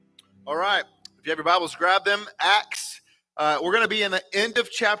All right. If you have your Bibles, grab them. Acts. We're going to be in the end of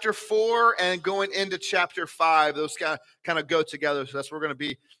chapter 4 and going into chapter 5. Those kind of go together. So that's where we're going to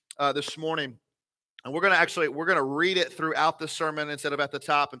be this morning. And we're going to read it throughout the sermon instead of at the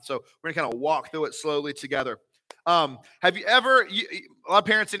top. And so we're going to kind of walk through it slowly together. Have you ever, a lot of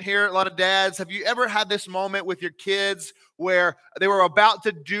parents in here, a lot of dads, have you ever had this moment with your kids where they were about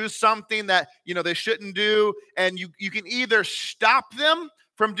to do something that, they shouldn't do, and you can either stop them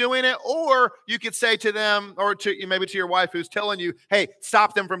from doing it, or you could say to them, or to maybe to your wife who's telling you, hey,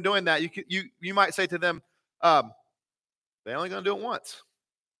 stop them from doing that. You might say to them, they're only going to do it once.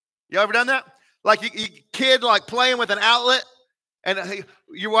 You ever done that? Like you kid like playing with an outlet, and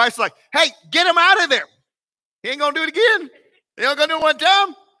your wife's like, hey, get him out of there. He ain't going to do it again. He ain't going to do it one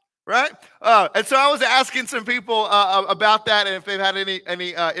time, right? And so I was asking some people about that, and if they've had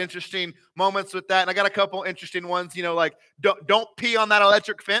any interesting moments with that. And I got a couple interesting ones, like don't pee on that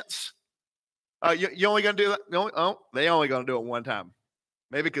electric fence. You only going to do that? They only going to do it one time.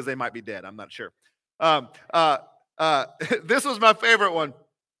 Maybe because they might be dead. I'm not sure. This was my favorite one.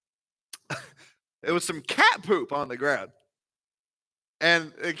 It was some cat poop on the ground.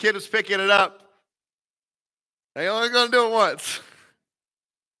 And the kid was picking it up. They only going to do it once.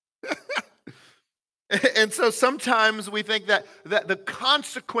 And so sometimes we think that the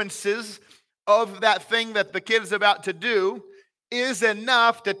consequences of that thing that the kid is about to do is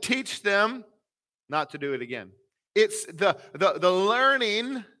enough to teach them not to do it again. It's the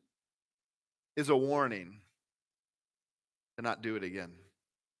learning is a warning to not do it again.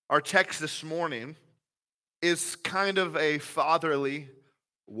 Our text this morning is kind of a fatherly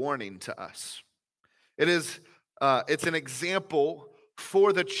warning to us. It's an example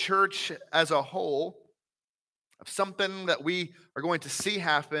for the church as a whole of something that we are going to see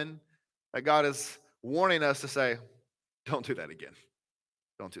happen, that God is warning us to say, don't do that again.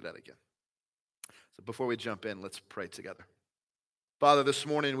 Don't do that again. So before we jump in, let's pray together. Father, this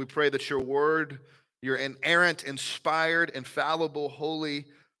morning we pray that your word, your inerrant, inspired, infallible, holy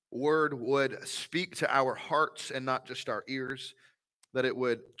word would speak to our hearts and not just our ears, that it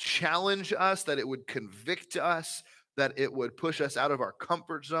would challenge us, that it would convict us, that it would push us out of our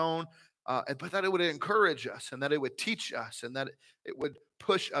comfort zone, but that it would encourage us, and that it would teach us, and that it would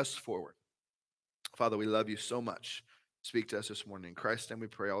push us forward. Father, we love you so much. Speak to us this morning. In Christ's name we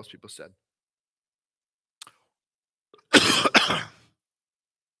pray. All those people said.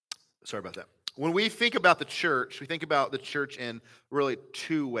 Sorry about that. When we think about the church, we think about the church in really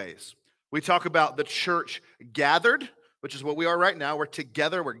two ways. We talk about the church gathered, which is what we are right now. We're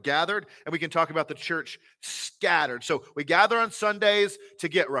together, we're gathered, and we can talk about the church scattered. So we gather on Sundays to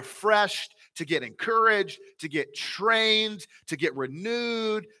get refreshed, to get encouraged, to get trained, to get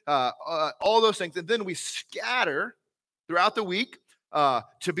renewed, all those things. And then we scatter throughout the week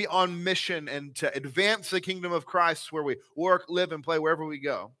to be on mission and to advance the kingdom of Christ where we work, live, and play wherever we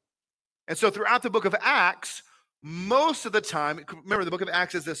go. And so throughout the book of Acts, most of the time, remember the book of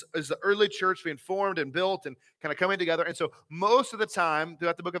Acts is the early church being formed and built and kind of coming together. And so most of the time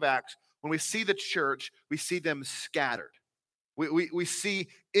throughout the book of Acts, when we see the church, we see them scattered. We see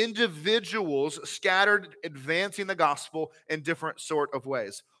individuals scattered, advancing the gospel in different sort of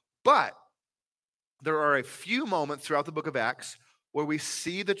ways. But there are a few moments throughout the book of Acts where we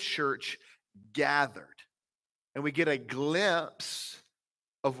see the church gathered. And we get a glimpse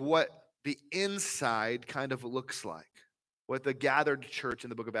of what the inside kind of looks like, what the gathered church in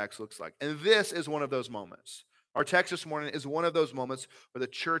the book of Acts looks like. And this is one of those moments. Our text this morning is one of those moments where the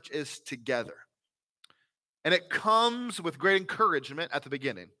church is together. And it comes with great encouragement at the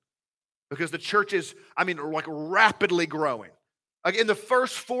beginning because the church is, rapidly growing. Like in the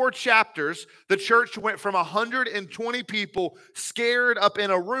first 4 chapters, the church went from 120 people scared up in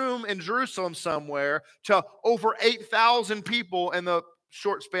a room in Jerusalem somewhere to over 8,000 people in the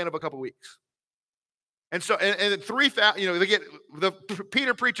short span of a couple weeks. And so, and 3,000, they get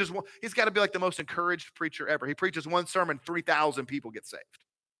Peter preaches. He's got to be like the most encouraged preacher ever. He preaches one sermon, 3,000 people get saved.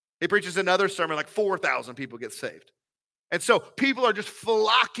 He preaches another sermon, like 4,000 people get saved. And so people are just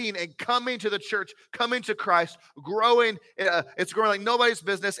flocking and coming to the church, coming to Christ, growing. It's growing like nobody's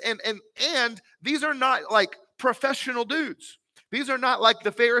business. And these are not like professional dudes. These are not like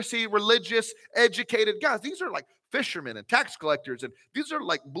the Pharisee, religious, educated guys. These are like fishermen and tax collectors. And these are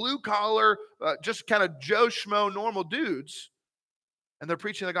like blue collar, just kind of Joe Schmo, normal dudes. And they're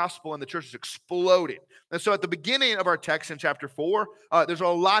preaching the gospel and the church is exploding. And so at the beginning of our text in chapter 4, there's a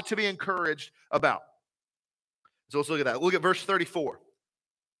lot to be encouraged about. So let's look at that. Look at verse 34,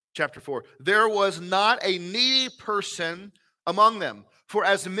 chapter 4. There was not a needy person among them, for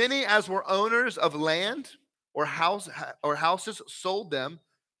as many as were owners of land or houses sold them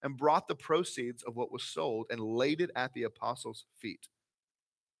and brought the proceeds of what was sold and laid it at the apostles' feet,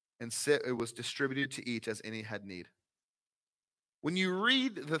 and said it was distributed to each as any had need. When you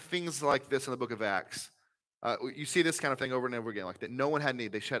read the things like this in the book of Acts, you see this kind of thing over and over again, like that no one had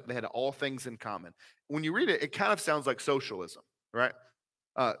need. They had all things in common. When you read it, it kind of sounds like socialism, right?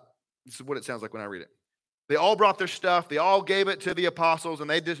 This is what it sounds like when I read it. They all brought their stuff. They all gave it to the apostles, and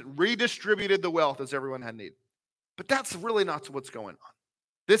they just redistributed the wealth as everyone had need. But that's really not what's going on.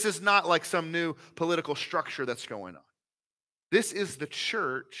 This is not like some new political structure that's going on. This is the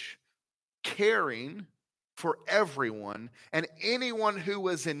church caring for everyone, and anyone who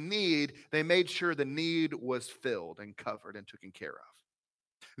was in need, they made sure the need was filled and covered and taken care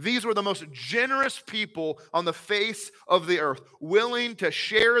of. These were the most generous people on the face of the earth, willing to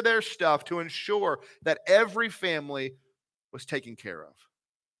share their stuff to ensure that every family was taken care of.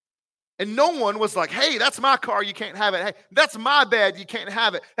 And no one was like, hey, that's my car, you can't have it. Hey, that's my bed, you can't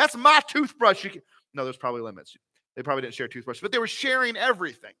have it. That's my toothbrush. No, there's probably limits. They probably didn't share toothbrushes, but they were sharing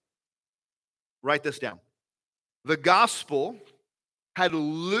everything. Write this down. The gospel had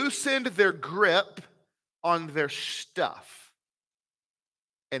loosened their grip on their stuff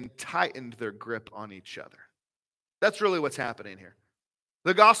and tightened their grip on each other. That's really what's happening here.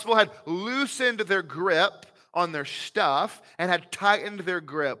 The gospel had loosened their grip on their stuff and had tightened their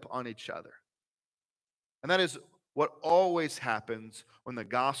grip on each other. And that is what always happens when the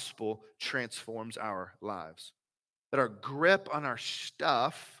gospel transforms our lives. That our grip on our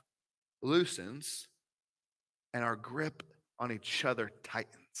stuff loosens and our grip on each other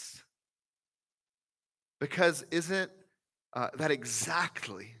tightens. Because isn't that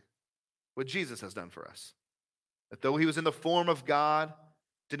exactly what Jesus has done for us? That though he was in the form of God,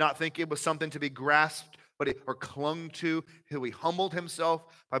 did not think it was something to be grasped or clung to, he humbled himself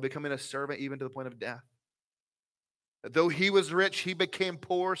by becoming a servant even to the point of death. That though he was rich, he became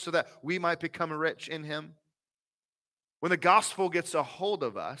poor so that we might become rich in him. When the gospel gets a hold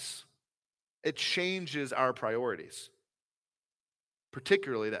of us, it changes our priorities.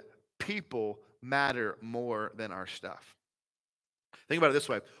 Particularly that people matter more than our stuff. Think about it this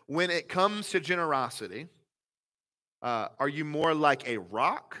way. When it comes to generosity, are you more like a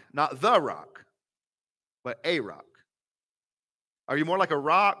rock? Not the rock, but a rock. Are you more like a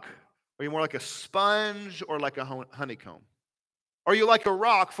rock? Are you more like a sponge or like a honeycomb? Are you like a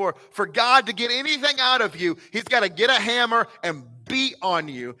rock? For God to get anything out of you, he's got to get a hammer and beat on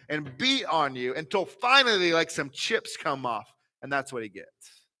you until finally like some chips come off, and that's what he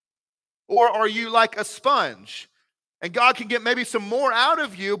gets. Or are you like a sponge? And God can get maybe some more out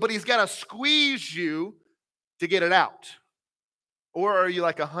of you, but he's got to squeeze you to get it out. Or are you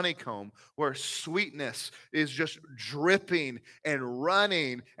like a honeycomb where sweetness is just dripping and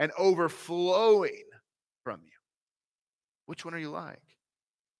running and overflowing from you? Which one are you like?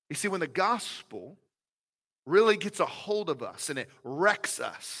 You see, when the gospel really gets a hold of us and it wrecks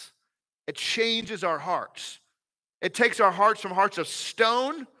us, it changes our hearts. It takes our hearts from hearts of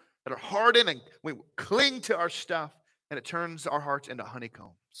stone that are hardened and we cling to our stuff, and it turns our hearts into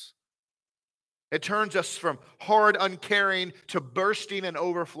honeycombs. It turns us from hard, uncaring to bursting and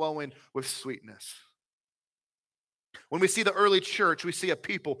overflowing with sweetness. When we see the early church, we see a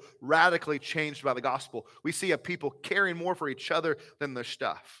people radically changed by the gospel. We see a people caring more for each other than their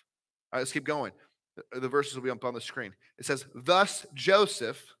stuff. All right, let's keep going. The verses will be up on the screen. It says, thus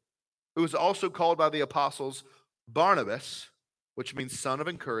Joseph, who was also called by the apostles Barnabas, which means son of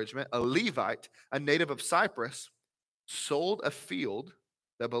encouragement, a Levite, a native of Cyprus, sold a field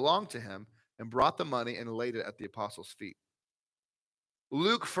that belonged to him and brought the money and laid it at the apostles' feet.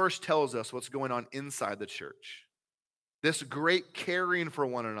 Luke first tells us what's going on inside the church. This great caring for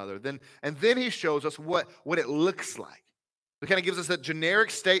one another. Then he shows us what it looks like. He kind of gives us a generic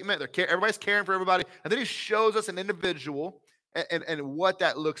statement. Everybody's caring for everybody. And then he shows us an individual and what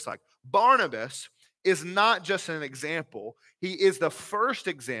that looks like. Barnabas is not just an example. He is the first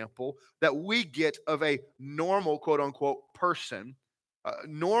example that we get of a normal, quote unquote, person.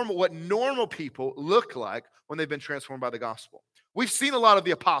 What normal people look like when they've been transformed by the gospel. We've seen a lot of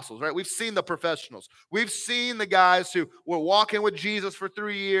the apostles, right? We've seen the professionals. We've seen the guys who were walking with Jesus for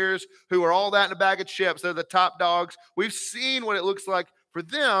 3 years, who are all that in a bag of chips. They're the top dogs. We've seen what it looks like for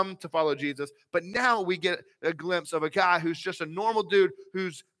them to follow Jesus. But now we get a glimpse of a guy who's just a normal dude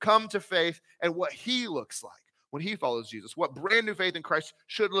who's come to faith and what he looks like when he follows Jesus, what brand new faith in Christ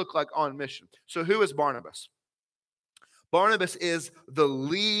should look like on mission. So who is Barnabas? Barnabas is the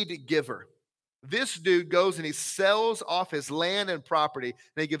lead giver. This dude goes and he sells off his land and property,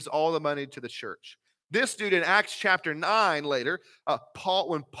 and he gives all the money to the church. This dude in Acts chapter 9 later,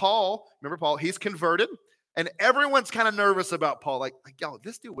 remember Paul, he's converted. And everyone's kind of nervous about Paul. Like, yo,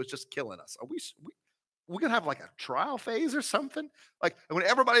 this dude was just killing us. Are we going to have like a trial phase or something? Like, when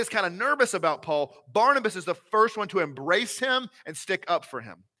everybody's kind of nervous about Paul, Barnabas is the first one to embrace him and stick up for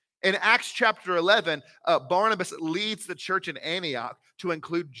him. In Acts chapter 11, Barnabas leads the church in Antioch to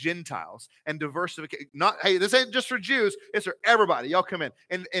include Gentiles and diversification. Not, hey, this ain't just for Jews, it's for everybody. Y'all come in.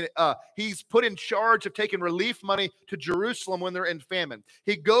 And he's put in charge of taking relief money to Jerusalem when they're in famine.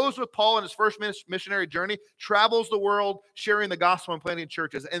 He goes with Paul on his first missionary journey, travels the world, sharing the gospel and planting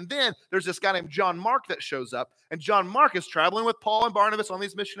churches. And then there's this guy named John Mark that shows up, and John Mark is traveling with Paul and Barnabas on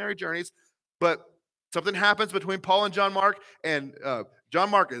these missionary journeys, but something happens between Paul and John Mark, and John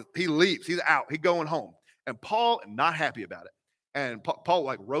Mark, he leaves. He's out. He's going home. And Paul, not happy about it. And Paul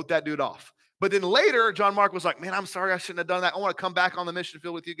like wrote that dude off. But then later, John Mark was like, man, I'm sorry I shouldn't have done that. I want to come back on the mission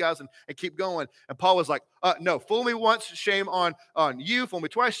field with you guys and keep going. And Paul was like, no, fool me once, shame on you. Fool me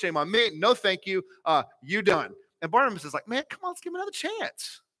twice, shame on me. No, thank you. You done. And Barnabas is like, man, come on, let's give him another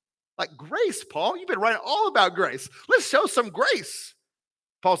chance. Like, grace, Paul. You've been writing all about grace. Let's show some grace.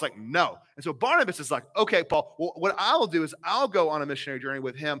 Paul's like, no. And so Barnabas is like, okay, Paul, well, what I'll do is I'll go on a missionary journey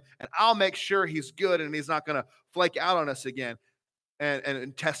with him, and I'll make sure he's good and he's not going to flake out on us again,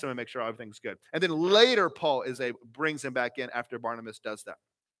 and test him and make sure everything's good. And then later, Paul brings him back in after Barnabas does that.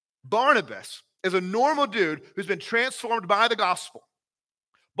 Barnabas is a normal dude who's been transformed by the gospel.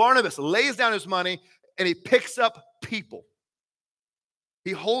 Barnabas lays down his money, and he picks up people.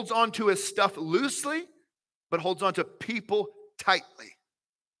 He holds on to his stuff loosely, but holds on to people tightly.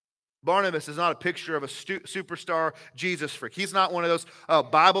 Barnabas is not a picture of a superstar Jesus freak. He's not one of those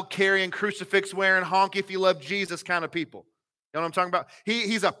Bible-carrying, crucifix-wearing, honk if you love Jesus kind of people. You know what I'm talking about?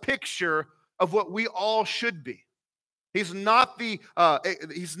 He's a picture of what we all should be. He's not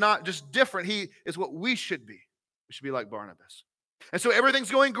just different. He is what we should be. We should be like Barnabas. And so everything's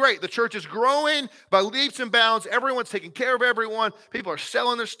going great. The church is growing by leaps and bounds. Everyone's taking care of everyone. People are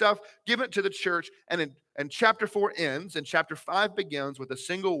selling their stuff, giving it to the church. And chapter 4 ends, and chapter 5 begins with a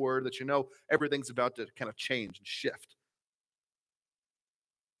single word that you know everything's about to kind of change and shift.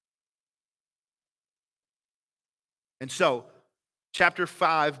 And so chapter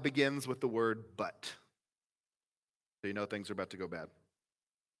 5 begins with the word but. So you know things are about to go bad.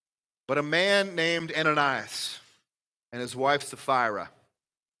 But a man named Ananias and his wife Sapphira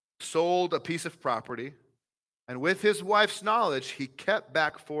sold a piece of property, and with his wife's knowledge, he kept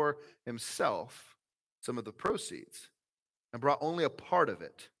back for himself some of the proceeds and brought only a part of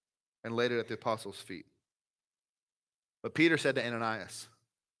it and laid it at the apostles' feet. But Peter said to Ananias,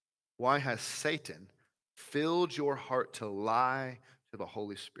 why has Satan filled your heart to lie to the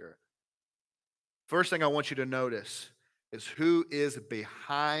Holy Spirit? First thing I want you to notice is who is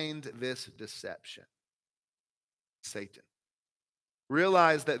behind this deception. Satan.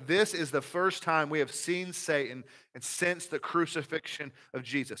 Realize that this is the first time we have seen Satan and since the crucifixion of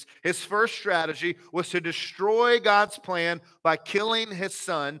Jesus. His first strategy was to destroy God's plan by killing his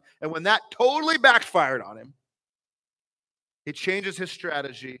son. And when that totally backfired on him, he changes his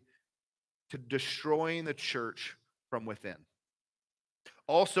strategy to destroying the church from within.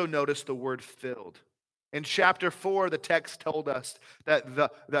 Also notice the word filled. In chapter 4, the text told us that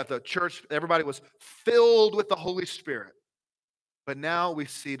the church, everybody was filled with the Holy Spirit. But now we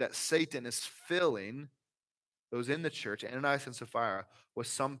see that Satan is filling those in the church, Ananias and Sapphira, with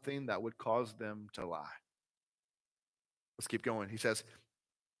something that would cause them to lie. Let's keep going. He says,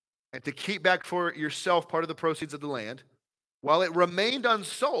 and to keep back for yourself part of the proceeds of the land, while it remained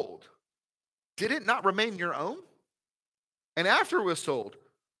unsold, did it not remain your own? And after it was sold,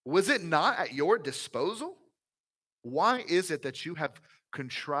 was it not at your disposal? Why is it that you have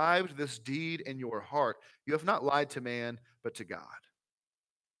contrived this deed in your heart? You have not lied to man, but to God.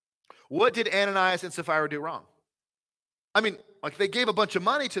 What did Ananias and Sapphira do wrong? I mean, like they gave a bunch of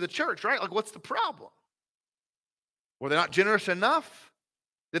money to the church, right? Like what's the problem? Were they not generous enough?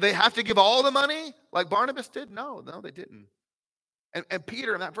 Did they have to give all the money like Barnabas did? No, they didn't. And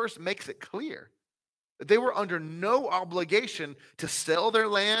Peter in that verse makes it clear. They were under no obligation to sell their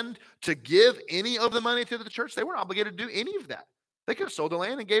land, to give any of the money to the church. They weren't obligated to do any of that. They could have sold the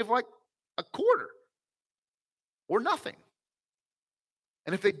land and gave like a quarter or nothing.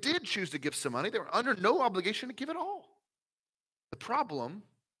 And if they did choose to give some money, they were under no obligation to give it all. The problem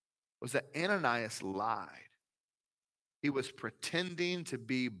was that Ananias lied. He was pretending to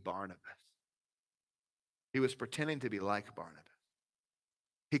be Barnabas. He was pretending to be like Barnabas.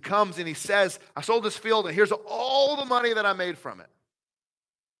 He comes and he says, I sold this field and here's all the money that I made from it.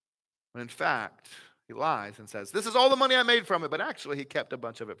 When in fact, he lies and says, this is all the money I made from it, but actually he kept a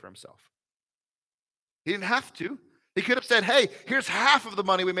bunch of it for himself. He didn't have to. He could have said, hey, here's half of the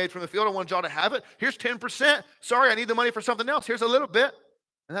money we made from the field. I want y'all to have it. Here's 10%. Sorry, I need the money for something else. Here's a little bit.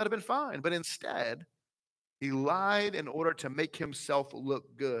 And that'd have been fine. But instead, he lied in order to make himself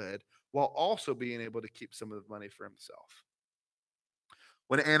look good while also being able to keep some of the money for himself.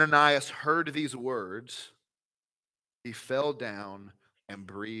 When Ananias heard these words, he fell down and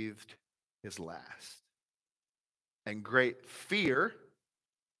breathed his last. And great fear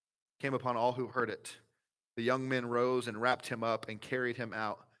came upon all who heard it. The young men rose and wrapped him up and carried him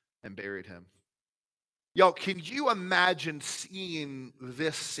out and buried him. Y'all, can you imagine seeing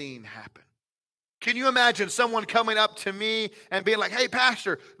this scene happen? Can you imagine someone coming up to me and being like, hey,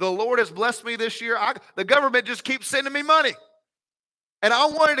 Pastor, the Lord has blessed me this year. The government just keeps sending me money. And I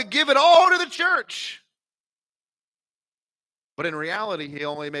wanted to give it all to the church. But in reality, he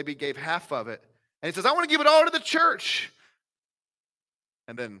only maybe gave half of it. And he says, I want to give it all to the church.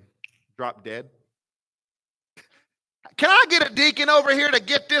 And then drop dead. Can I get a deacon over here to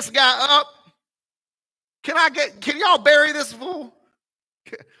get this guy up? Can y'all bury this fool?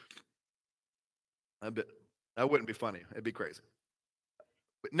 That wouldn't be funny. It'd be crazy.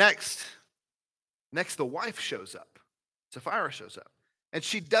 But next the wife shows up. Sapphira shows up. And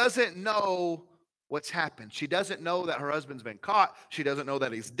she doesn't know what's happened. She doesn't know that her husband's been caught. She doesn't know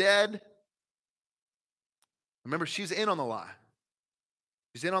that he's dead. Remember, she's in on the lie.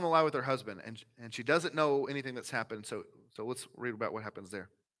 She's in on the lie with her husband, and she doesn't know anything that's happened. So let's read about what happens there.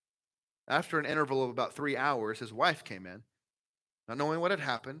 After an interval of about 3 hours, his wife came in, not knowing what had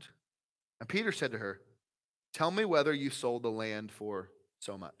happened. And Peter said to her, tell me whether you sold the land for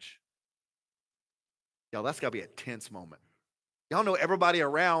so much. Y'all, that's got to be a tense moment. Y'all know everybody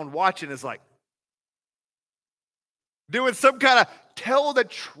around watching is like doing some kind of tell the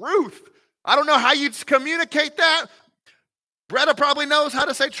truth. I don't know how you'd communicate that. Bretta probably knows how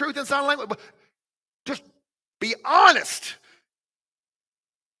to say truth in sign language, but just be honest.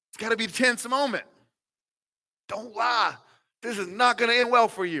 It's got to be a tense moment. Don't lie. This is not going to end well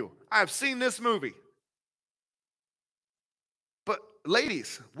for you. I've seen this movie. But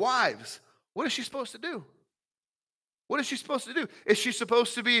ladies, wives, what is she supposed to do? What is she supposed to do? Is she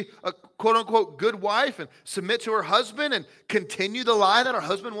supposed to be a quote-unquote good wife and submit to her husband and continue the lie that her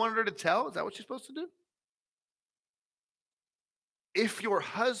husband wanted her to tell? Is that what she's supposed to do? If your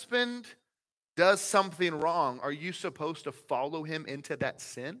husband does something wrong, are you supposed to follow him into that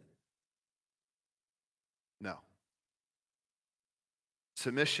sin? No.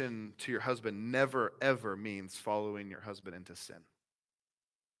 Submission to your husband never, ever means following your husband into sin.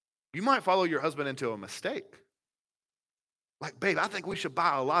 You might follow your husband into a mistake. Like, babe, I think we should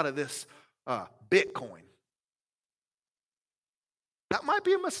buy a lot of this Bitcoin. That might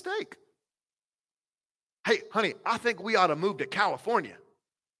be a mistake. Hey, honey, I think we ought to move to California.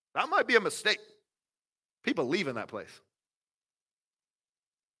 That might be a mistake. People leaving that place.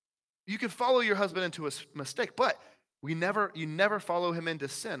 You can follow your husband into a mistake, but you never follow him into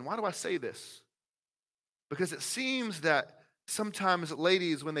sin. Why do I say this? Because it seems that sometimes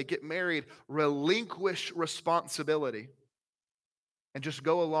ladies, when they get married, relinquish responsibility and just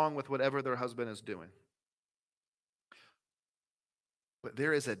go along with whatever their husband is doing. But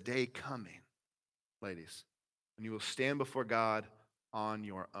there is a day coming, ladies, when you will stand before God on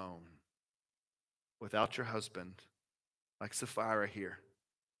your own, without your husband, like Sapphira here,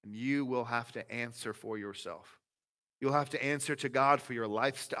 and you will have to answer for yourself. You'll have to answer to God for your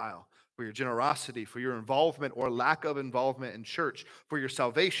lifestyle, for your generosity, for your involvement or lack of involvement in church, for your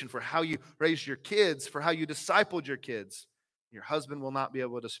salvation, for how you raised your kids, for how you discipled your kids. Your husband will not be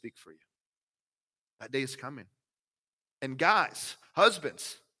able to speak for you. That day is coming. And guys,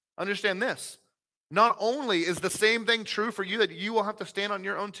 husbands, understand this. Not only is the same thing true for you, that you will have to stand on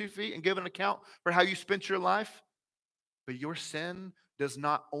your own 2 feet and give an account for how you spent your life, but your sin does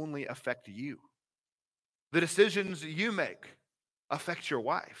not only affect you. The decisions you make affect your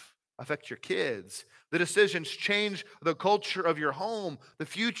wife, affect your kids. The decisions change the culture of your home, the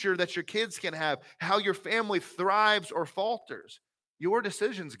future that your kids can have, how your family thrives or falters. Your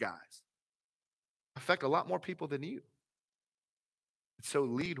decisions, guys, affect a lot more people than you. So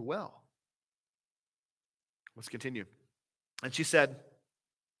lead well. Let's continue. And she said,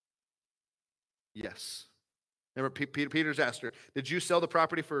 yes. Remember, Peter's asked her, did you sell the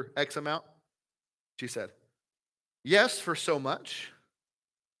property for X amount? She said, yes, for so much.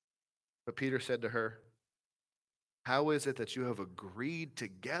 But Peter said to her, how is it that you have agreed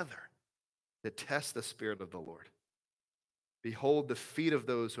together to test the Spirit of the Lord? Behold, the feet of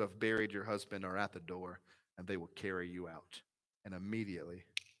those who have buried your husband are at the door, and they will carry you out. And immediately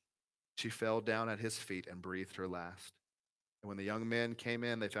she fell down at his feet and breathed her last. And when the young men came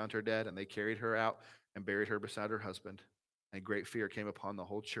in, they found her dead, and they carried her out and buried her beside her husband. And great fear came upon the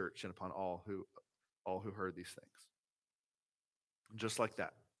whole church and upon all who heard these things. Just like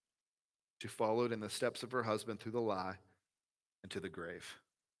that, she followed in the steps of her husband through the lie and to the grave.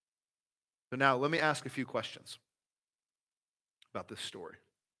 So now let me ask a few questions about this story.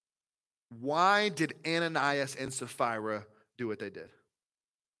 Why did Ananias and Sapphira do what they did?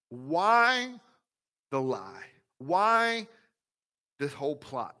 Why the lie? Why this whole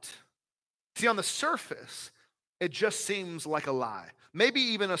plot? See, on the surface, it just seems like a lie, maybe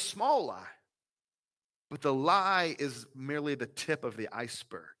even a small lie. But the lie is merely the tip of the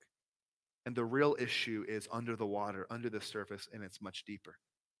iceberg. And the real issue is under the water, under the surface, and it's much deeper.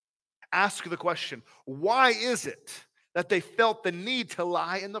 Ask the question, why is it that they felt the need to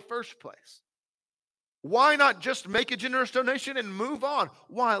lie in the first place? Why not just make a generous donation and move on?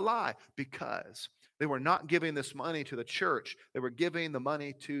 Why lie? Because they were not giving this money to the church. They were giving the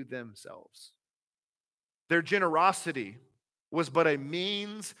money to themselves. Their generosity was but a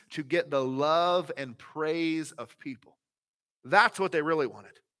means to get the love and praise of people. That's what they really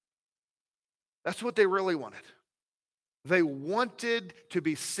wanted. That's what they really wanted. They wanted to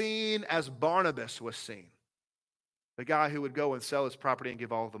be seen as Barnabas was seen, the guy who would go and sell his property and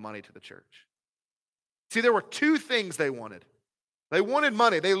give all of the money to the church. See, there were two things they wanted. They wanted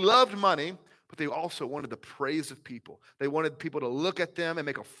money. They loved money, but they also wanted the praise of people. They wanted people to look at them and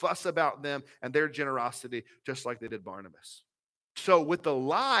make a fuss about them and their generosity, just like they did Barnabas. So with the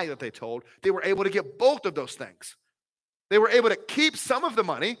lie that they told, they were able to get both of those things. They were able to keep some of the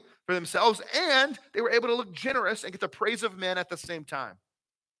money for themselves, and they were able to look generous and get the praise of men at the same time.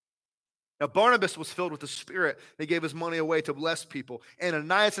 Now, Barnabas was filled with the Spirit. He gave his money away to bless people. And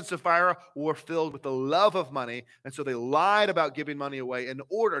Ananias and Sapphira were filled with the love of money, and so they lied about giving money away in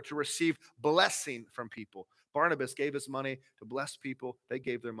order to receive blessing from people. Barnabas gave his money to bless people. They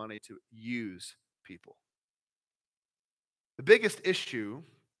gave their money to use people. The biggest issue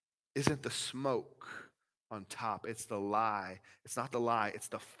isn't the smoke on top. It's the lie. It's not the lie. It's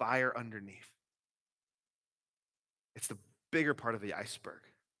the fire underneath. It's the bigger part of the iceberg.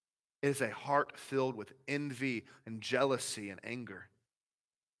 It is a heart filled with envy and jealousy and anger.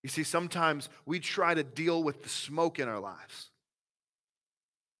 You see, sometimes we try to deal with the smoke in our lives.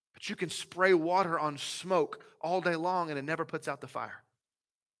 But you can spray water on smoke all day long and it never puts out the fire.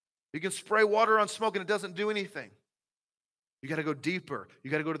 You can spray water on smoke and it doesn't do anything. You got to go deeper.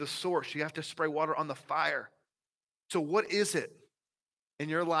 You got to go to the source. You have to spray water on the fire. So what is it in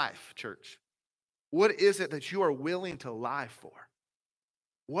your life, church? What is it that you are willing to lie for?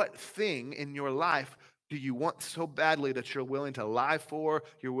 What thing in your life do you want so badly that you're willing to lie for,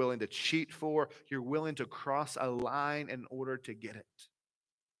 you're willing to cheat for, you're willing to cross a line in order to get it?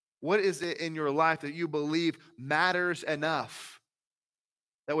 What is it in your life that you believe matters enough,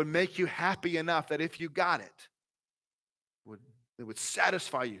 that would make you happy enough that if you got it, it would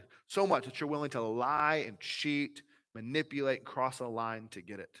satisfy you so much that you're willing to lie and cheat, manipulate, and cross a line to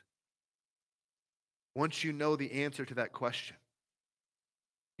get it? Once you know the answer to that question,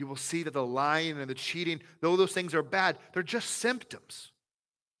 you will see that the lying and the cheating, though those things are bad, they're just symptoms.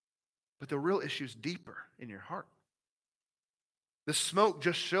 But the real issue is deeper in your heart. The smoke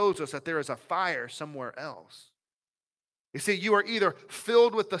just shows us that there is a fire somewhere else. You see, you are either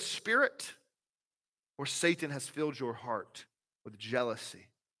filled with the Spirit or Satan has filled your heart with jealousy,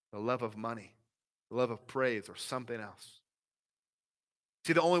 the love of money, the love of praise, or something else.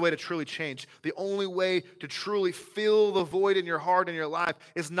 See, the only way to truly change, the only way to truly fill the void in your heart and your life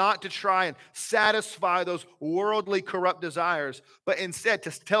is not to try and satisfy those worldly corrupt desires, but instead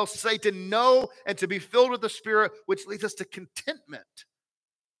to tell Satan no and to be filled with the Spirit, which leads us to contentment,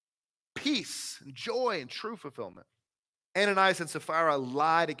 peace, and joy, and true fulfillment. Ananias and Sapphira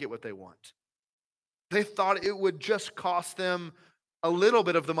lie to get what they want. They thought it would just cost them a little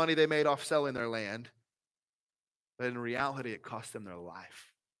bit of the money they made off selling their land. But in reality, it cost them their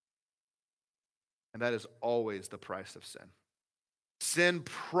life. And that is always the price of sin. Sin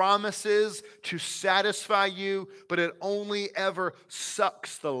promises to satisfy you, but it only ever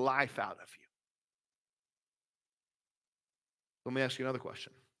sucks the life out of you. Let me ask you another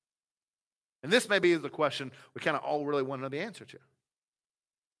question. And this may be the question we kind of all really want to know the answer to.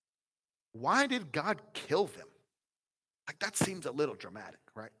 Why did God kill them? Like, that seems a little dramatic,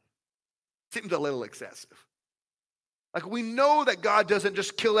 right? Seems a little excessive. Like, we know that God doesn't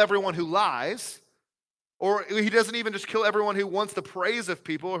just kill everyone who lies, or he doesn't even just kill everyone who wants the praise of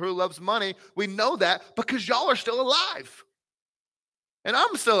people or who loves money. We know that because y'all are still alive. And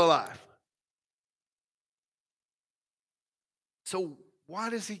I'm still alive. So why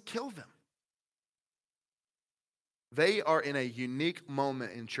does he kill them? They are in a unique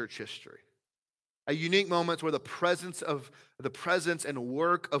moment in church history. A unique moments where the presence and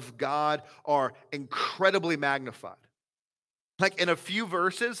work of God are incredibly magnified. Like in a few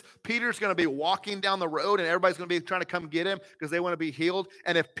verses, Peter's going to be walking down the road and everybody's going to be trying to come get him because they want to be healed.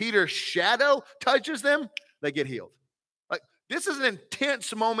 And if Peter's shadow touches them, they get healed. Like this is an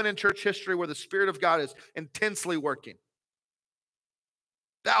intense moment in church history where the Spirit of God is intensely working.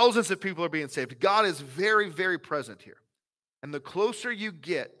 Thousands of people are being saved. God is very, very present here. And the closer you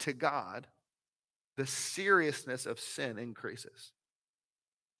get to God, the seriousness of sin increases.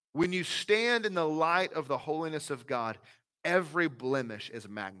 When you stand in the light of the holiness of God, every blemish is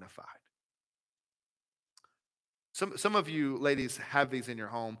magnified. Some of you ladies have these in your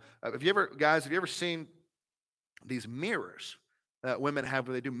home. Have you ever seen these mirrors that women have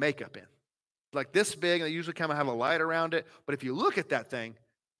where they do makeup in? Like this big, and they usually kind of have a light around it. But if you look at that thing,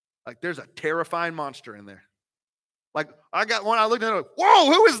 like there's a terrifying monster in there. Like I got one, I looked at it, like,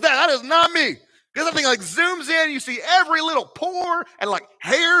 whoa, who is that? That is not me. Because that thing like zooms in, you see every little pore and like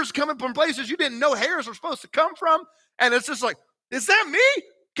hairs coming from places you didn't know hairs were supposed to come from. And it's just like, is that me?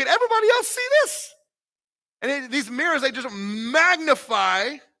 Can everybody else see this? And these mirrors, they just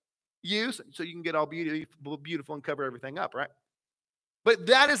magnify you so you can get all beautiful and cover everything up, right? But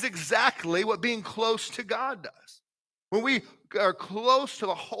that is exactly what being close to God does. When we are close to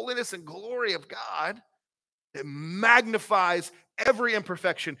the holiness and glory of God, it magnifies every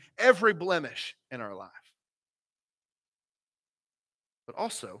imperfection, every blemish in our life. But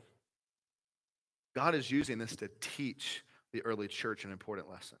also, God is using this to teach the early church an important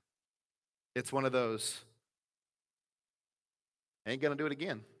lesson. It's one of those, ain't going to do it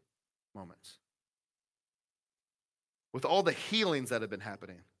again moments. With all the healings that have been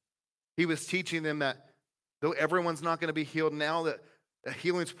happening, he was teaching them that though everyone's not going to be healed now, that the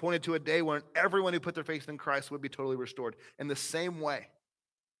healings pointed to a day when everyone who put their faith in Christ would be totally restored. In the same way,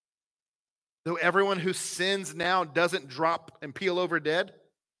 though everyone who sins now doesn't drop and peel over dead,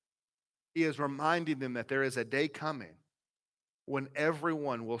 he is reminding them that there is a day coming when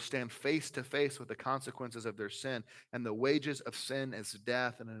everyone will stand face to face with the consequences of their sin, and the wages of sin is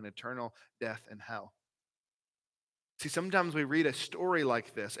death and an eternal death in hell. See, sometimes we read a story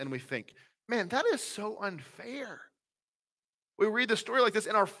like this and we think, man, that is so unfair. We read the story like this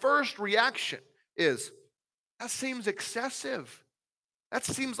and our first reaction is, that seems excessive. That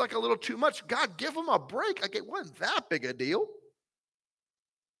seems like a little too much. God, give them a break. Like it wasn't that big a deal.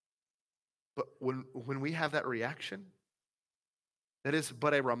 But when we have that reaction, that is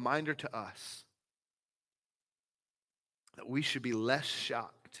but a reminder to us that we should be less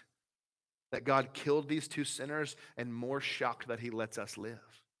shocked that God killed these two sinners and more shocked that he lets us live.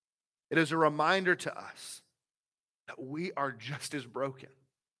 It is a reminder to us that we are just as broken,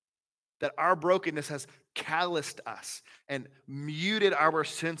 that our brokenness has calloused us and muted our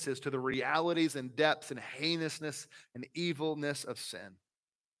senses to the realities and depths and heinousness and evilness of sin.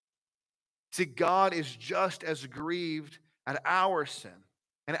 See, God is just as grieved at our sin,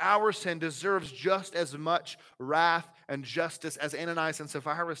 and our sin deserves just as much wrath and justice as Ananias and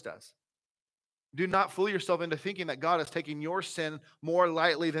Sapphira does. Do not fool yourself into thinking that God is taking your sin more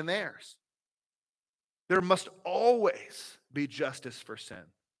lightly than theirs. There must always be justice for sin.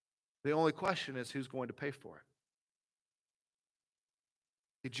 The only question is who's going to pay for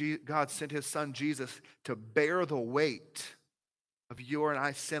it. God sent his son Jesus to bear the weight of your and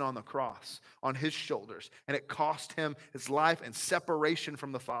I sin on the cross, on his shoulders. And it cost him his life and separation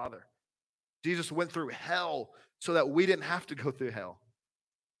from the Father. Jesus went through hell so that we didn't have to go through hell.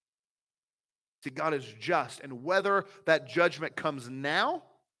 See, God is just, and whether that judgment comes now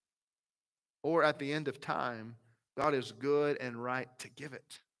or at the end of time, God is good and right to give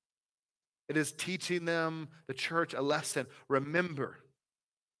it. It is teaching them, the church, a lesson. Remember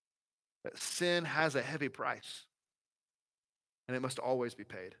that sin has a heavy price, and it must always be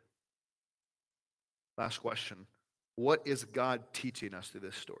paid. Last question. What is God teaching us through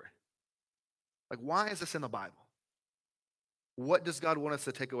this story? Like, why is this in the Bible? What does God want us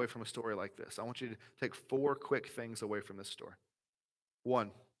to take away from a story like this? I want you to take 4 quick things away from this story.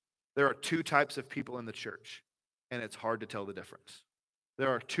 1, there are 2 types of people in the church, and it's hard to tell the difference. There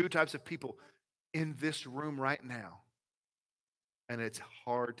are 2 types of people in this room right now, and it's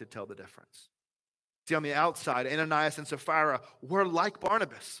hard to tell the difference. See, on the outside, Ananias and Sapphira were like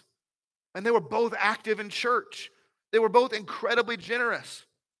Barnabas, and they were both active in church. They were both incredibly generous.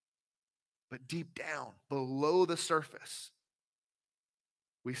 But deep down, below the surface,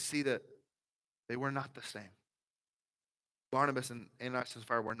 we see that they were not the same. Barnabas and Ananias and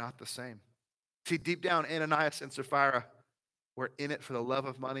Sapphira were not the same. See, deep down, Ananias and Sapphira were in it for the love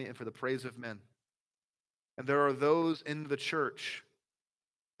of money and for the praise of men. And there are those in the church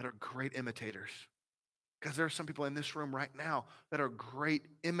that are great imitators. Because there are some people in this room right now that are great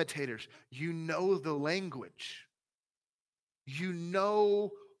imitators. You know the language. You know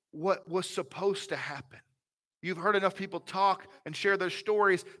what was supposed to happen. You've heard enough people talk and share their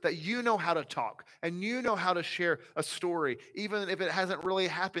stories that you know how to talk and you know how to share a story, even if it hasn't really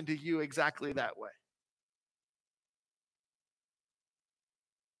happened to you exactly that way.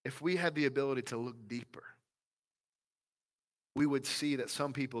 If we had the ability to look deeper, we would see that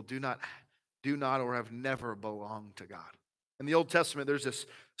some people do not or have never belonged to God. In the Old Testament, there's this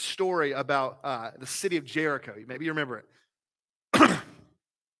story about the city of Jericho. Maybe you remember it.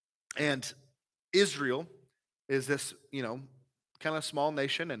 And Israel is this, kind of small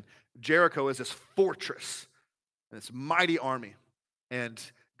nation, and Jericho is this fortress and this mighty army. And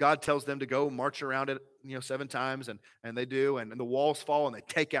God tells them to go march around it, 7 times, and they do, and the walls fall, and they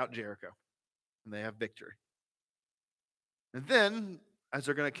take out Jericho, and they have victory. And then, as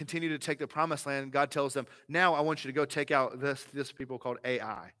they're going to continue to take the promised land, God tells them, now I want you to go take out this people called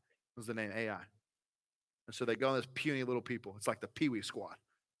Ai. Was the name Ai. And so they go on this puny little people. It's like the Pee Wee squad.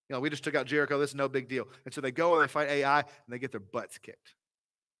 We just took out Jericho. This is no big deal. And so they go and they fight Ai, and they get their butts kicked.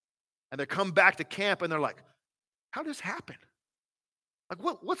 And they come back to camp, and they're like, how did this happen? Like,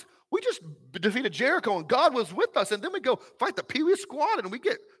 we just defeated Jericho, and God was with us, and then we go fight the Pee Wee squad, and we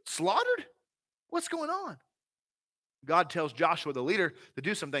get slaughtered? What's going on? God tells Joshua, the leader, to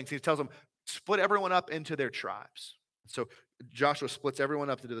do some things. He tells them, split everyone up into their tribes. So Joshua splits everyone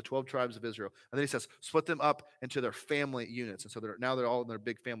up into the 12 tribes of Israel. And then he says, split them up into their family units. And so now they're all in their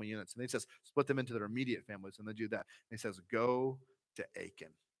big family units. And then he says, split them into their immediate families. And they do that. And he says, go to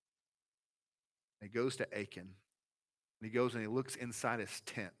Achan. And he goes to Achan. And he goes and he looks inside his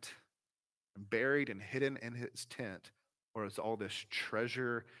tent. And buried and hidden in his tent was all this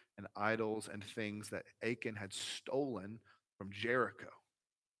treasure and idols and things that Achan had stolen from Jericho.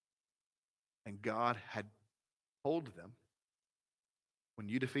 And God had told them, when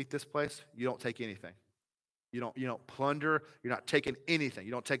you defeat this place, you don't take anything. You don't plunder. You're not taking anything.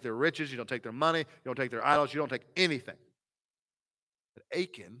 You don't take their riches. You don't take their money. You don't take their idols. You don't take anything. But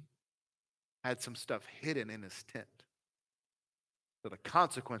Achan had some stuff hidden in his tent. So the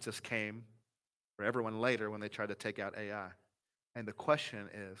consequences came for everyone later when they tried to take out Ai. And the question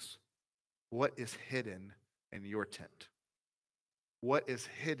is, what is hidden in your tent? What is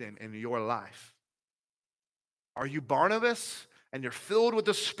hidden in your life? Are you Barnabas and you're filled with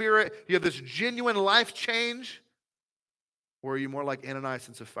the Spirit? You have this genuine life change? Or are you more like Ananias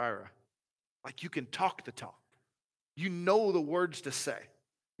and Sapphira? Like you can talk the talk. You know the words to say.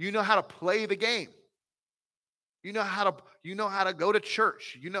 You know how to play the game. You know how to go to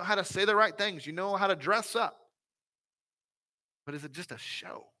church. You know how to say the right things. You know how to dress up. But is it just a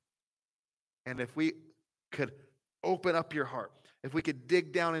show? And if we could open up your heart, if we could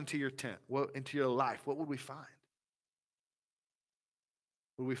dig down into your tent, into your life, what would we find?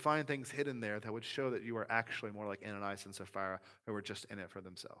 Would we find things hidden there that would show that you are actually more like Ananias and Sapphira, who were just in it for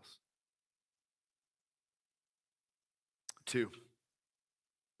themselves? 2,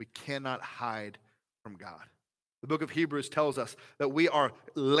 we cannot hide from God. The book of Hebrews tells us that we are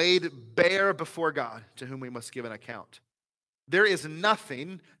laid bare before God, to whom we must give an account. There is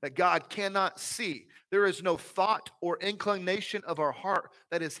nothing that God cannot see. There is no thought or inclination of our heart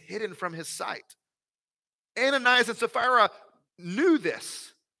that is hidden from his sight. Ananias and Sapphira knew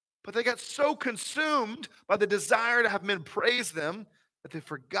this, but they got so consumed by the desire to have men praise them that they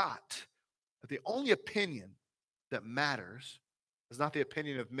forgot that the only opinion that matters is not the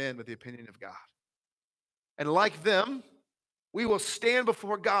opinion of men, but the opinion of God. And like them, we will stand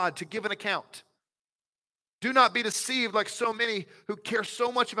before God to give an account. Do not be deceived like so many who care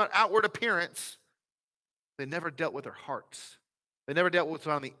so much about outward appearance. They never dealt with their hearts. They never dealt with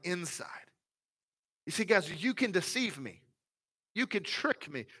what's on the inside. You see, guys, you can deceive me. You can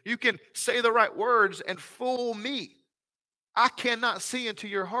trick me. You can say the right words and fool me. I cannot see into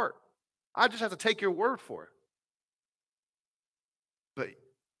your heart. I just have to take your word for it. But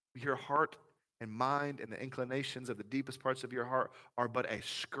your heart and mind and the inclinations of the deepest parts of your heart are but a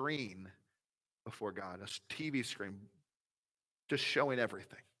screen before God, a TV screen, just showing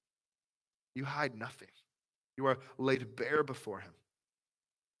everything. You hide nothing. You are laid bare before him.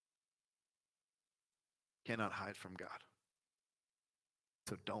 Cannot hide from God.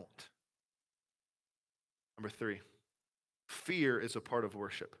 So don't. Number 3, fear is a part of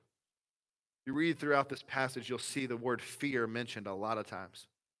worship. You read throughout this passage, you'll see the word fear mentioned a lot of times.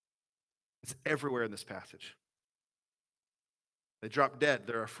 It's everywhere in this passage. They drop dead,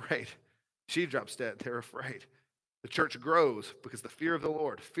 they're afraid. She drops dead, they're afraid. The church grows because the fear of the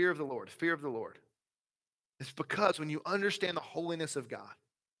Lord, fear of the Lord, fear of the Lord. It's because when you understand the holiness of God,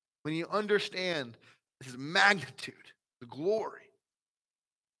 when you understand his magnitude, the glory.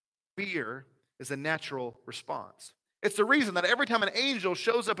 Fear is a natural response. It's the reason that every time an angel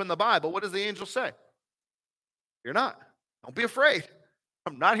shows up in the Bible, what does the angel say? You're not. Don't be afraid.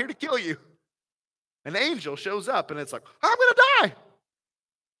 I'm not here to kill you. An angel shows up and it's like, I'm going to die.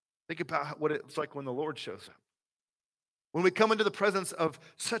 Think about what it's like when the Lord shows up. When we come into the presence of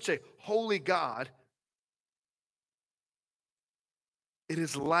such a holy God, it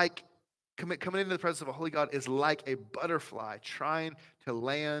is like coming into the presence of a holy God is like a butterfly trying to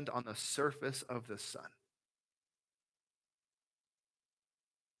land on the surface of the sun.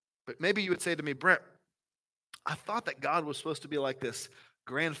 But maybe you would say to me, Brent, I thought that God was supposed to be like this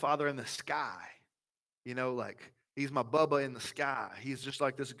grandfather in the sky. You know, like he's my Bubba in the sky. He's just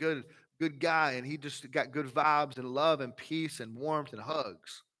like this good guy, and he just got good vibes and love and peace and warmth and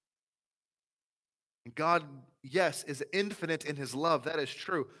hugs. And God, yes, is infinite in his love. That is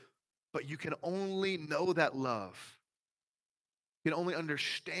true. But you can only know that love. You can only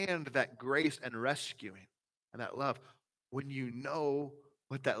understand that grace and rescuing and that love when you know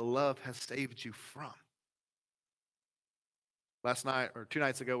what that love has saved you from. Last night or 2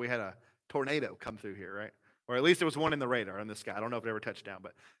 nights ago, we had a tornado come through here, right? Or at least there was one in the radar on the sky. I don't know if it ever touched down,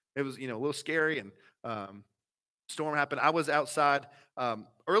 but it was, a little scary, and storm happened. I was outside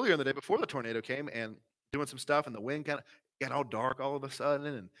earlier in the day before the tornado came and doing some stuff, and the wind kind of got all dark all of a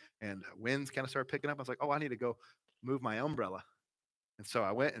sudden, and winds kind of started picking up. I was like, oh, I need to go move my umbrella. And so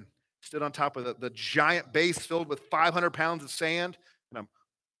I went and stood on top of the giant base filled with 500 pounds of sand, and I'm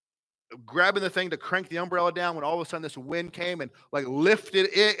grabbing the thing to crank the umbrella down when all of a sudden this wind came and like lifted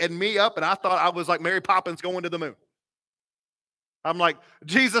it and me up, and I thought I was like Mary Poppins going to the moon. I'm like,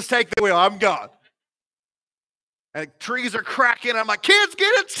 Jesus, take the wheel. I'm God. And trees are cracking. I'm like, kids,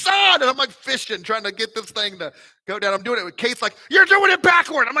 get inside. And I'm like fishing, trying to get this thing to go down. I'm doing it with Kate's like, you're doing it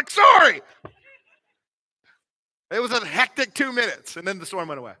backward. I'm like, sorry. It was a hectic 2 minutes, and then the storm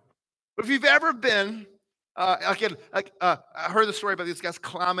went away. But if you've ever been, I heard the story about these guys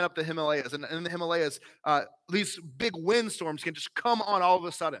climbing up the Himalayas. And in the Himalayas, these big windstorms can just come on all of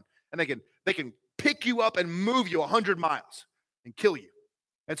a sudden. And they can pick you up and move you 100 miles and kill you.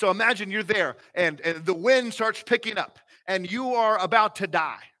 And so imagine you're there, and the wind starts picking up, and you are about to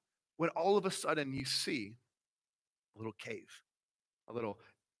die, when all of a sudden you see a little cave, a little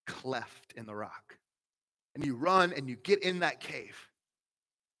cleft in the rock. And you run and you get in that cave.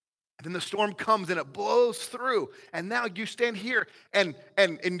 And then the storm comes and it blows through. And now you stand here and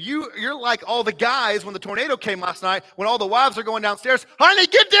you're like all the guys when the tornado came last night, when all the wives are going downstairs, honey,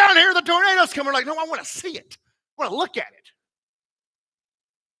 get down here, the tornado's coming. We're like, no, I want to see it. I want to look at it.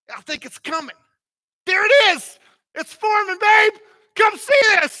 I think it's coming. There it is. It's forming, babe. Come see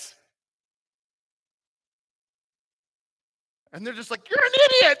this. And they're just like, you're an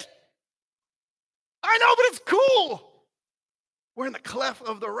idiot. I know, but it's cool. We're in the cleft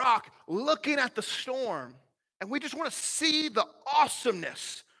of the rock looking at the storm, and we just want to see the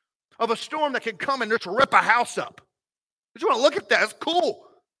awesomeness of a storm that can come and just rip a house up. We just want to look at that. It's cool.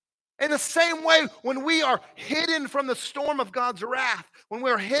 In the same way, when we are hidden from the storm of God's wrath, when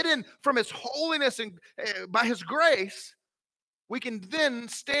we're hidden from his holiness and by his grace, we can then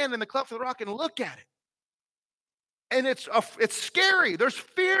stand in the cleft of the rock and look at it. And it's scary. There's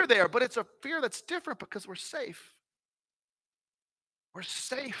fear there, but it's a fear that's different because we're safe. We're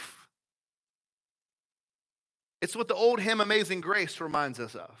safe. It's what the old hymn Amazing Grace reminds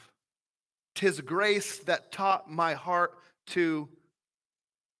us of. 'Tis grace that taught my heart to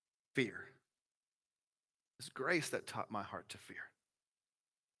fear. It's grace that taught my heart to fear.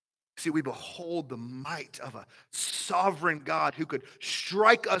 See, we behold the might of a sovereign God who could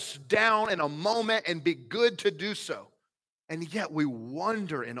strike us down in a moment and be good to do so. And yet we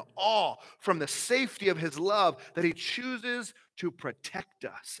wonder in awe from the safety of his love that he chooses to protect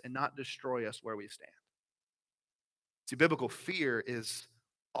us and not destroy us where we stand. See, biblical fear is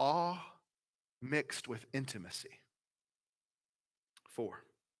awe mixed with intimacy. 4,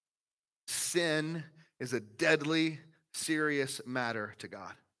 sin is a deadly, serious matter to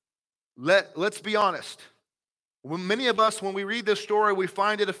God. Let's be honest. Many of us, when we read this story, we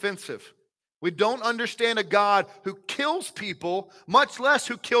find it offensive. We don't understand a God who kills people, much less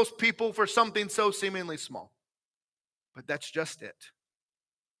who kills people for something so seemingly small. But that's just it.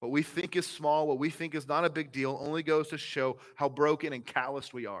 What we think is small, what we think is not a big deal, only goes to show how broken and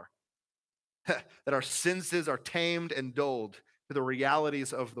calloused we are. That our senses are tamed and dulled to the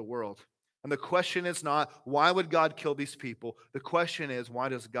realities of the world. And the question is not, why would God kill these people? The question is, why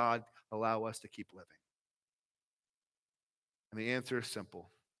does God allow us to keep living? And the answer is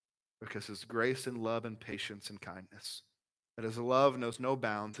simple. Because his grace and love and patience and kindness. that his love knows no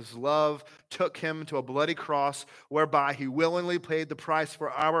bounds. His love took him to a bloody cross whereby he willingly paid the price for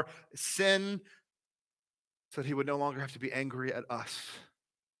our sin so that he would no longer have to be angry at us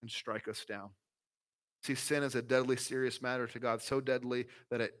and strike us down. See, sin is a deadly serious matter to God, so deadly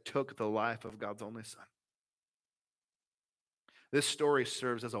that it took the life of God's only Son. This story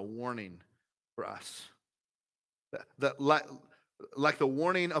serves as a warning for us. That like the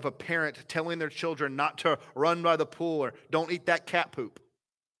warning of a parent telling their children not to run by the pool or don't eat that cat poop.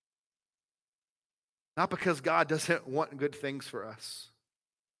 Not because God doesn't want good things for us,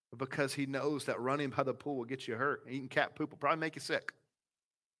 but because he knows that running by the pool will get you hurt. Eating cat poop will probably make you sick.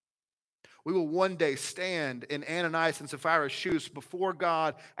 We will one day stand in Ananias and Sapphira's shoes before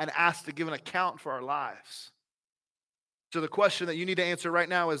God and ask to give an account for our lives. So the question that you need to answer right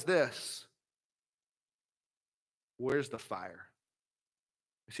now is this: where's the fire?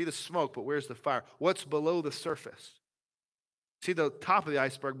 You see the smoke, but where's the fire? What's below the surface? See the top of the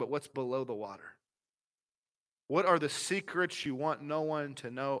iceberg, but what's below the water? What are the secrets you want no one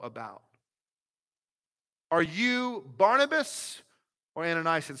to know about? Are you Barnabas or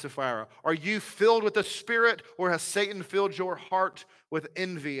Ananias and Sapphira? Are you filled with the Spirit, or has Satan filled your heart with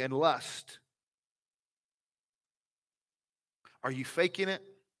envy and lust? Are you faking it?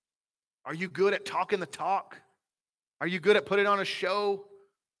 Are you good at talking the talk? Are you good at putting on a show?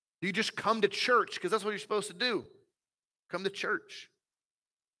 Do you just come to church because that's what you're supposed to do? Come to church.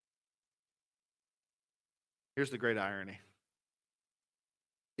 Here's the great irony.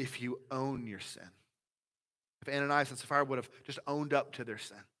 If you own your sin, if Ananias and Sapphira would have just owned up to their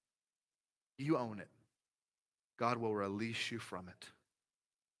sin, you own it, God will release you from it.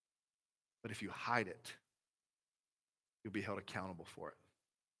 But if you hide it, you'll be held accountable for it.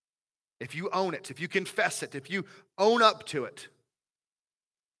 If you own it, if you confess it, if you own up to it,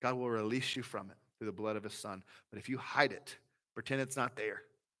 God will release you from it through the blood of his Son. But if you hide it, pretend it's not there,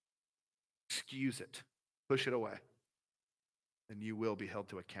 excuse it, push it away, then you will be held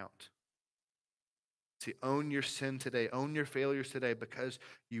to account. See, own your sin today, own your failures today, because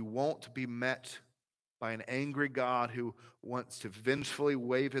you won't be met by an angry God who wants to vengefully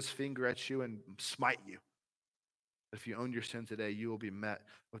wave his finger at you and smite you. If you own your sin today, you will be met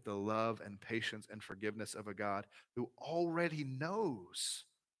with the love and patience and forgiveness of a God who already knows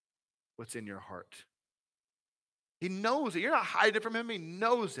what's in your heart. He knows it. You're not hiding it from him. He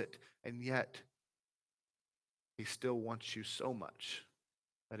knows it. And yet, he still wants you so much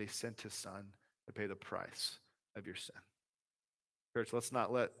that he sent his Son to pay the price of your sin. Church, let's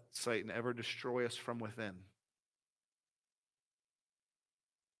not let Satan ever destroy us from within.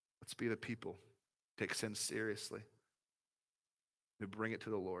 Let's be the people who take sin seriously, who bring it to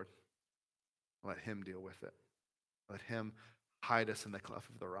the Lord. Let him deal with it. Let him hide us in the cleft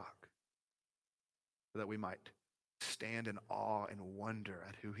of the rock, so that we might stand in awe and wonder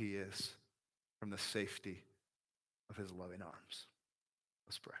at who he is from the safety of his loving arms.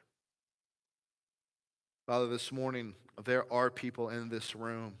 Let's pray. Father, this morning, there are people in this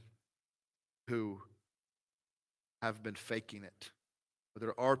room who have been faking it. But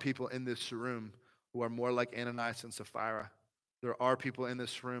there are people in this room who are more like Ananias and Sapphira. There are people in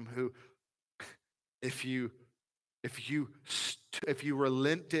this room who, if you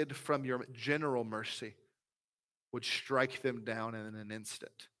relented from your general mercy, would strike them down in an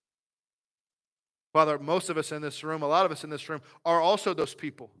instant. Father, most of us in this room, a lot of us in this room, are also those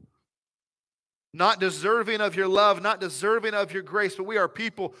people. Not deserving of your love, not deserving of your grace, but we are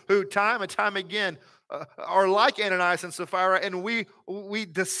people who time and time again are like Ananias and Sapphira, and we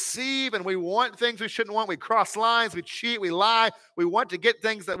deceive and we want things we shouldn't want. We cross lines, we cheat, we lie. We want to get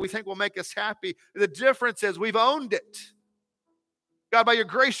things that we think will make us happy. The difference is we've owned it. God, by your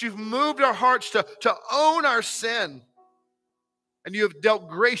grace, you've moved our hearts to own our sin. And you have dealt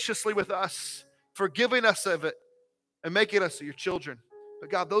graciously with us, forgiving us of it and making us your children. But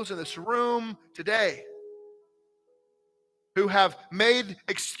God, those in this room today who have made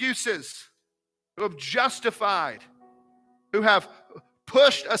excuses, who have justified, who have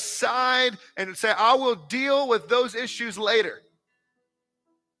pushed aside and say, I will deal with those issues later.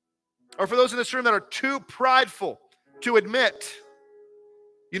 Or for those in this room that are too prideful to admit,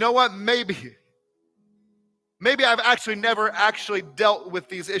 you know what, maybe I've actually never actually dealt with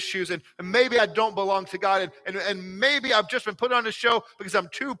these issues, and maybe I don't belong to God, and maybe I've just been put on a show because I'm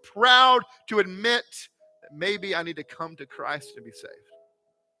too proud to admit that maybe I need to come to Christ to be saved.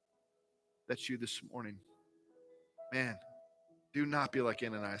 That's you this morning. Man, do not be like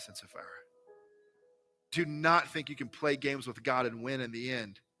Ananias and Sapphira. Do not think you can play games with God and win in the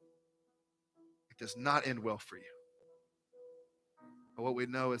end. It does not end well for you. But what we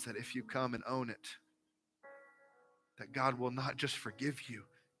know is that if you come and own it, that God will not just forgive you,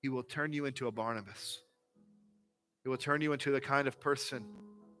 he will turn you into a Barnabas. He will turn you into the kind of person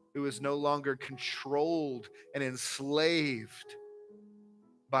who is no longer controlled and enslaved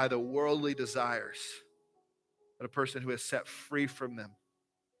by the worldly desires, but a person who is set free from them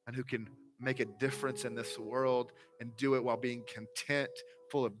and who can make a difference in this world and do it while being content,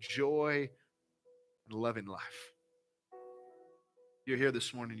 full of joy, and loving life. You're here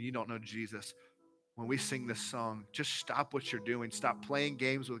this morning, you don't know Jesus. When we sing this song, just stop what you're doing. Stop playing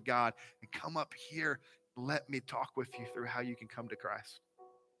games with God and come up here. Let me talk with you through how you can come to Christ.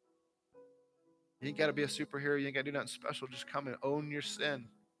 You ain't got to be a superhero. You ain't got to do nothing special. Just come and own your sin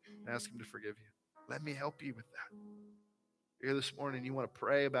and ask him to forgive you. Let me help you with that. You're here this morning, you want to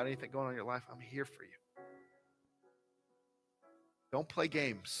pray about anything going on in your life, I'm here for you. Don't play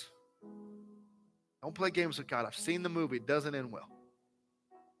games. Don't play games with God. I've seen the movie. It doesn't end well.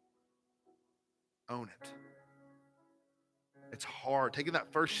 Own it. It's hard. Taking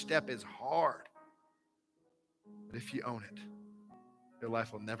that first step is hard. But if you own it, your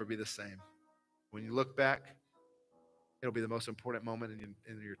life will never be the same. When you look back, it'll be the most important moment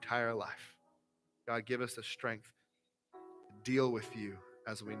in your entire life. God, give us the strength to deal with you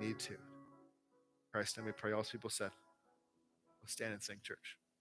as we need to. Christ, and we pray. All people said, let's stand and sing, church.